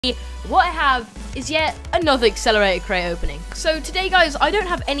What I have is yet another accelerator crate opening. So today, guys, I don't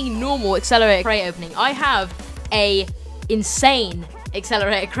have any normal accelerator crate opening. I have a insane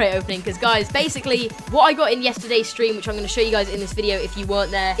accelerator crate opening because, guys, basically what I got in yesterday's stream, which I'm going to show you guys in this video if you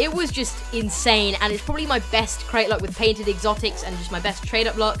weren't there, it was just insane, and it's probably my best crate luck with painted exotics and just my best trade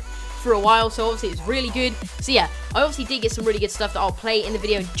up luck for a while. So obviously it's really good. So yeah, I obviously did get some really good stuff that I'll play in the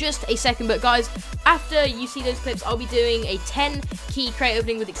video in just a second. But guys, after you see those clips, I'll be doing a 10 key crate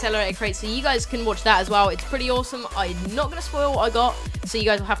opening with accelerator crates, so you guys can watch that as well. It's pretty awesome. I'm not going to spoil what I got, so you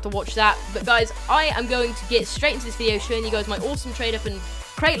guys will have to watch that. But guys, I am going to get straight into this video showing you guys my awesome trade up and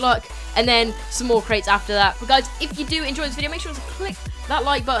crate luck, and then some more crates after that. But guys, if you do enjoy this video, make sure to click that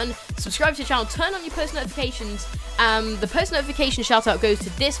like button, subscribe to the channel, turn on your post notifications. The post notification shout out goes to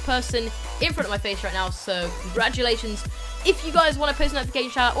this person in front of my face right now, so congratulations. If you guys want a post notification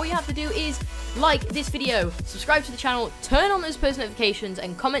shout out, all you have to do is like this video, subscribe to the channel, turn on those post notifications,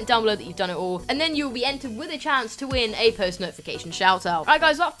 and comment down below that you've done it all, and then you'll be entered with a chance to win a post notification shout out. Alright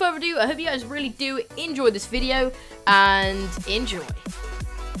guys, without further ado, I hope you guys really do enjoy this video, and enjoy.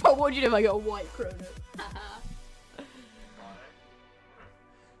 Oh, what do you do if I got a white chrono?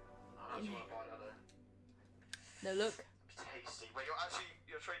 No, look. Tasty. Wait,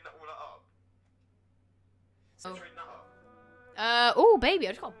 you're trading that all up? So Oh. trading that up? Oh, baby,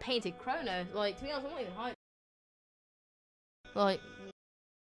 I just got a painted chrono. Like, to be honest, I'm not even hyped. Like,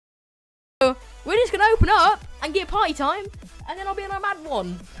 so we're just gonna open up and get party time, and then I'll be in a mad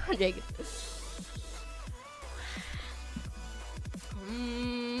one. I'm joking.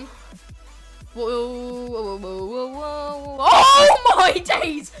 Whoa. Oh my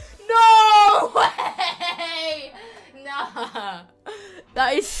days! No way! Nah.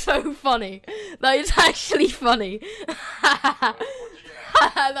 That is so funny. That is actually funny. That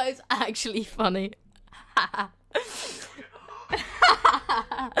is actually funny.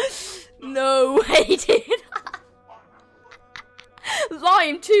 No way, dude.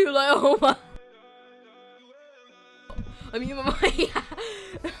 Lime too, like, oh my. I mean,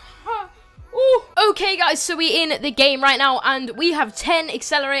 okay, guys, so we're in the game right now, and we have 10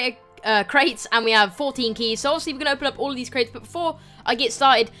 accelerator crates, and we have 14 keys. So obviously we're gonna open up all of these crates, but before I get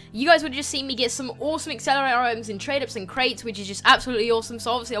started, you guys would just see me get some awesome accelerator items and trade ups and crates, which is just absolutely awesome.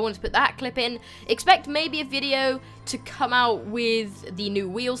 So obviously I wanted to put that clip in. Expect maybe a video to come out with the new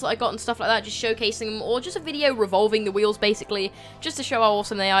wheels that I got and stuff like that, just showcasing them, or just a video revolving the wheels basically, just to show how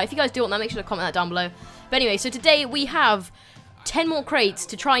awesome they are. If you guys do want that, make sure to comment that down below. But anyway, so today we have 10 more crates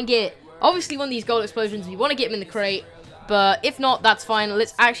to try and get obviously one of these gold explosions. We want to get them in the crate, but if not, that's fine.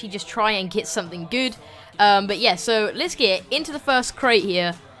 Let's actually just try and get something good. But yeah, so let's get into the first crate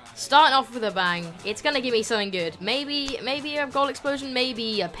here. Starting off with a bang. It's gonna give me something good. Maybe a gold explosion,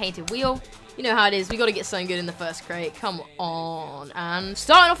 maybe a painted wheel. You know how it is. We gotta get something good in the first crate. Come on. And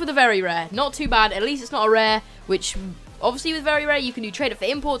starting off with a very rare. Not too bad. At least it's not a rare, which obviously with very rare you can do trade up for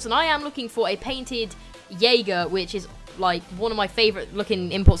imports, and I am looking for a painted Jaeger, which is like one of my favorite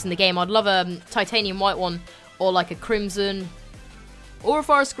looking imports in the game. I'd love a titanium white one, or like a crimson, or a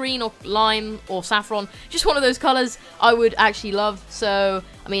forest green, or lime, or saffron. Just one of those colors I would actually love. So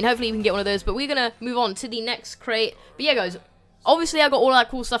I mean, hopefully we can get one of those. But we're gonna move on to the next crate. But yeah, guys, obviously I got all that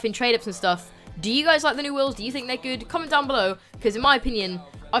cool stuff in trade ups and stuff. Do you guys like the new wheels? Do you think they're good? Comment down below, because in my opinion,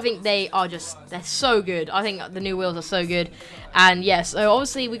 I think they're so good. I think the new wheels are so good. And yeah, so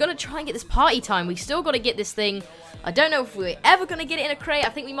obviously we're gonna try and get this party time. We still gotta get this thing. I don't know if we're ever going to get it in a crate. I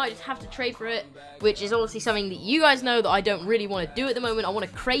think we might just have to trade for it, which is obviously something that you guys know that I don't really want to do at the moment. I want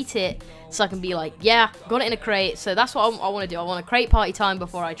to crate it so I can be like, yeah, got it in a crate. So that's what I want to do. I want to crate party time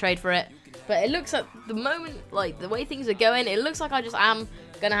before I trade for it. But it looks at the moment, like the way things are going, it looks like I just am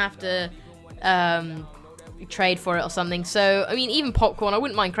going to have to trade for it or something. So, I mean, even popcorn, I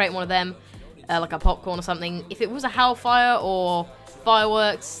wouldn't mind creating one of them, like a popcorn or something. If it was a hellfire or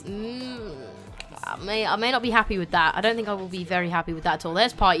fireworks, I may not be happy with that. I don't think I will be very happy with that at all.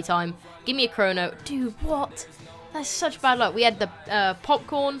 There's party time. Give me a chrono. Dude, what? That's such bad luck. We had the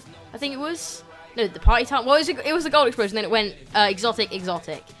popcorn, I think it was. No, the party time. Well, it was the gold explosion, then it went exotic.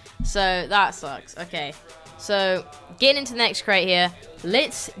 So that sucks. Okay. So, getting into the next crate here.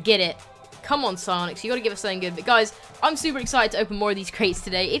 Let's get it. Come on, Sonics. You got to give us something good. But guys, I'm super excited to open more of these crates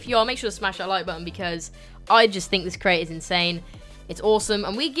today. If you are, make sure to smash that like button, because I just think this crate is insane. It's awesome.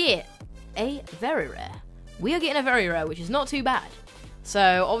 And we get a very rare. We are getting a very rare, which is not too bad.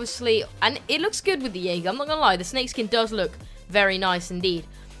 So obviously, and it looks good with the Jaeger. I'm not gonna lie, the snakeskin does look very nice indeed.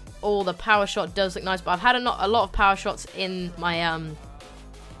 All the power shot does look nice, but I've had a lot of power shots in my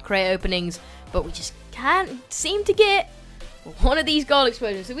crate openings, but we just can't seem to get one of these gold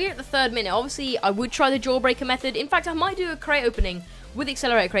explosions. So we're at the 3rd minute. Obviously, I would try the jawbreaker method. In fact, I might do a crate opening with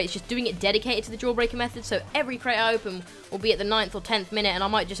Accelerator crates, just doing it dedicated to the Jawbreaker method. So every crate I open will be at the 9th or 10th minute, and I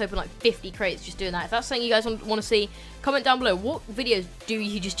might just open like 50 crates just doing that. If that's something you guys want to see, comment down below. What videos do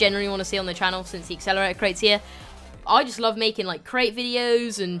you just generally want to see on the channel since the Accelerator crate's here? I just love making like crate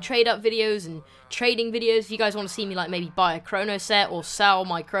videos and trade up videos and trading videos. If you guys want to see me like maybe buy a chrono set or sell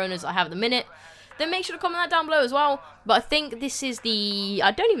my chronos I have at the minute, then make sure to comment that down below as well. But I think this is the,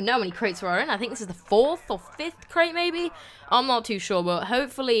 I don't even know how many crates we're in. I think this is the 4th or 5th crate maybe. I'm not too sure, but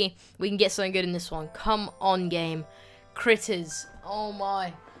hopefully we can get something good in this one. Come on, game. Critters. Oh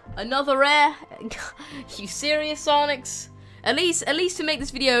my. Another rare? You serious, Sonics? At least to make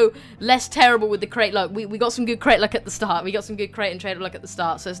this video less terrible with the crate luck, we got some good crate luck at the start. We got some good crate and trade luck at the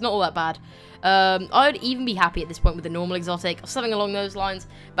start, so it's not all that bad. I'd even be happy at this point with the normal exotic, or something along those lines.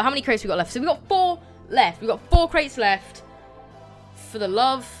 But how many crates we got left? So we got 4 left. We got 4 crates left. For the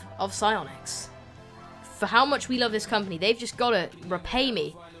love of Psyonix. For how much we love this company, they've just got to repay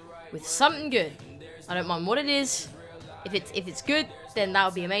me with something good. I don't mind what it is. If it's good, then that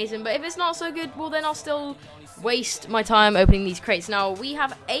would be amazing. But if it's not so good, well, then I'll still waste my time opening these crates. Now, we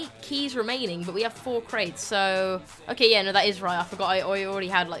have 8 keys remaining, but we have 4 crates. So, okay, yeah, no, that is right. I forgot I already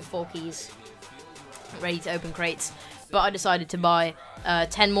had, like, 4 keys ready to open crates. But I decided to buy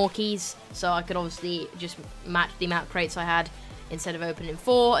 10 more keys, so I could obviously just match the amount of crates I had instead of opening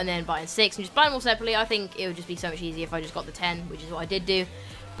 4 and then buying 6 and just buying them all separately. I think it would just be so much easier if I just got the 10, which is what I did do.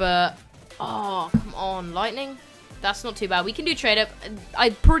 But, oh, come on, lightning? That's not too bad. We can do trade up.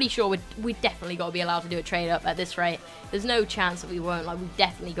 I'm pretty sure we definitely got to be allowed to do a trade up at this rate. There's no chance that we won't. Like, we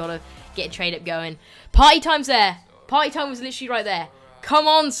definitely got to get a trade up going. Party time's there. Party time was literally right there. Come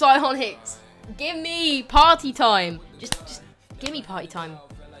on, Psyonix. Give me party time. Just give me party time.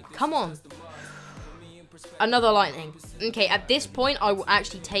 Come on. Another lightning. Okay, at this point, I will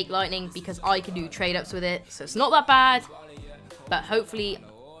actually take lightning because I can do trade ups with it. So it's not that bad. But hopefully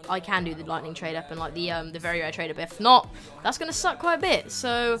I can do the lightning trade up and like the very rare trade up. If not, that's gonna suck quite a bit.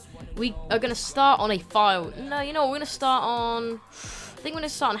 So we are gonna start on a file. No, you know what, we're gonna start on, I think we're gonna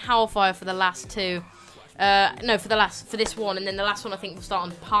start on Hellfire for the last 2. No, for this one, and then the last one I think we'll start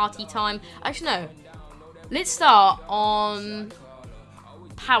on party time. Actually no, let's start on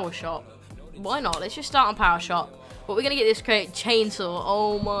Power Shot. Why not? Let's just start on Power Shot. But we're gonna get this crate chainsaw.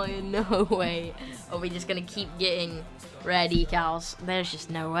 Oh my, no way. Are we just gonna keep getting rare decals? There's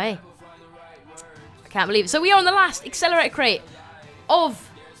just no way. I can't believe it. So we are on the last Accelerator crate of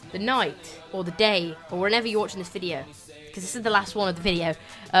the night, or the day, or whenever you're watching this video, because this is the last one of the video.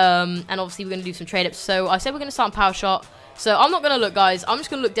 And obviously we're going to do some trade-ups. So I said we're going to start on Power Shot. So I'm not going to look, guys. I'm just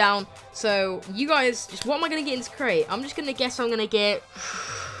going to look down. So you guys, just what am I going to get in this crate? I'm just going to guess I'm going to get,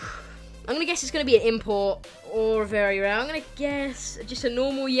 I'm going to guess it's going to be an import or a very rare. I'm going to guess just a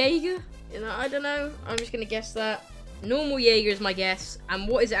normal Jaeger. You know, I don't know. I'm just going to guess that. Normal Jaeger is my guess. And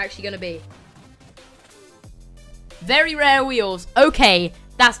what is it actually going to be? Very rare wheels. Okay,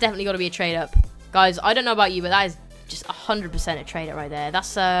 that's definitely got to be a trade up. Guys, I don't know about you, but that is just 100% a trade up right there.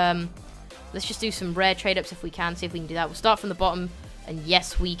 That's, let's just do some rare trade ups if we can. See if we can do that. We'll start from the bottom. And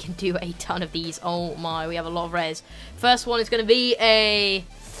yes, we can do a ton of these. Oh my, we have a lot of rares. First one is going to be a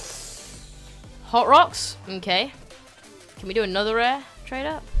Hot Rocks. Okay. Can we do another rare trade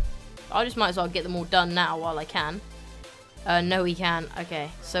up? I just might as well get them all done now while I can. No, we can. Okay,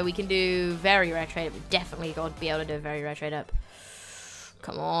 so we can do very rare trade up. We definitely got to be able to do a very rare trade up.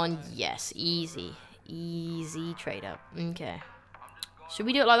 Come on, yes, easy. Easy trade up. Okay. Should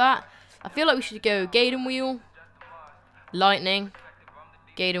we do it like that? I feel like we should go Gaiden Wheel, Lightning,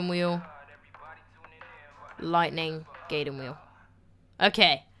 Gaiden Wheel, Lightning, Gaiden Wheel.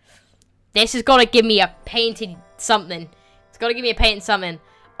 Okay. This has got to give me a painted something. It's got to give me a painted something.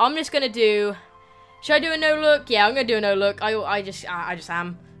 I'm just going to do... Should I do a no look? Yeah, I'm going to do a no look. I just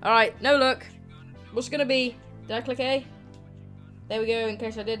am. Alright, no look. What's it going to be? Did I click A? There we go, in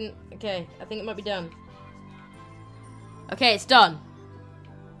case I didn't. Okay, I think it might be done. Okay, it's done.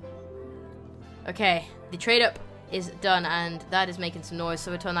 Okay, the trade up is done, and that is making some noise, so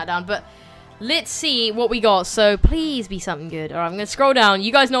we'll turn that down. But let's see what we got. So please be something good. Alright, I'm going to scroll down.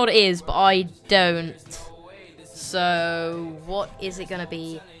 You guys know what it is, but I don't. So what is it going to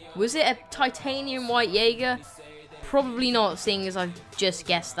be? Was it a titanium white Jaeger? Probably not, seeing as I've just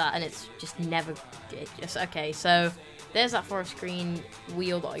guessed that, and it's just never... Okay, so there's that forest green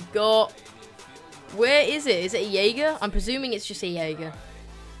wheel that I got. Where is it? Is it a Jaeger? I'm presuming it's just a Jaeger.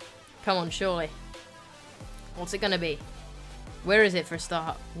 Come on, surely. What's it gonna be? Where is it for a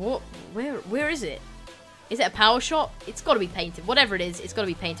start? What? Where is it? Is it a power shot? It's got to be painted. Whatever it is, it's got to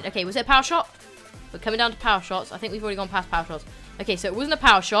be painted. Okay, was it a power shot? We're coming down to power shots. I think we've already gone past power shots. Okay, so it wasn't a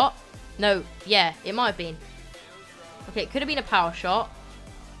power shot. No, yeah, it might have been. Okay, it could have been a power shot.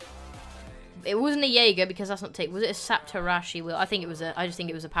 It wasn't a Jaeger because that's not take. Was it a Saptarashi wheel? I think it was a. I just think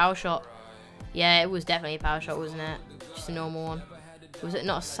it was a power shot. Yeah, it was definitely a power shot, wasn't it? Just a normal one. Was it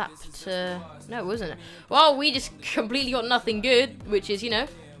not a Saptor? No, it wasn't. Well, we just completely got nothing good, which is, you know,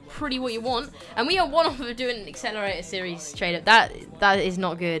 pretty what you want. And we are one off of doing an Accelerator series trade up. That is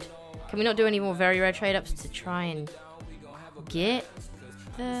not good. Can we not do any more very rare trade ups to try and get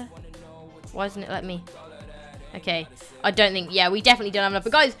the? Why doesn't it let me? Okay, I don't think, yeah, we definitely don't have enough.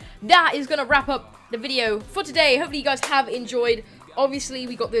 But guys, that is going to wrap up the video for today. Hopefully you guys have enjoyed. Obviously,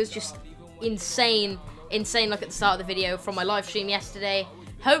 we got those just insane look at the start of the video from my live stream yesterday.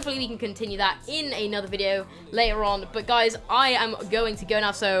 Hopefully we can continue that in another video later on. But guys, I am going to go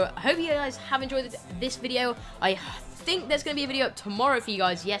now. So I hope you guys have enjoyed this video. I think there's going to be a video up tomorrow for you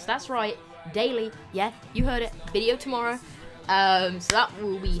guys. Yes, that's right. Daily. Yeah, you heard it. Video tomorrow. So that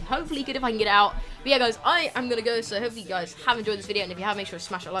will be hopefully good if I can get it out. But yeah, guys, I am going to go, so hopefully you guys have enjoyed this video, and if you have, make sure to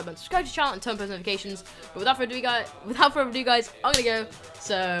smash that like button, subscribe to the channel, and turn on post notifications. But without further ado, guys, I'm going to go,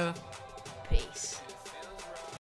 so peace.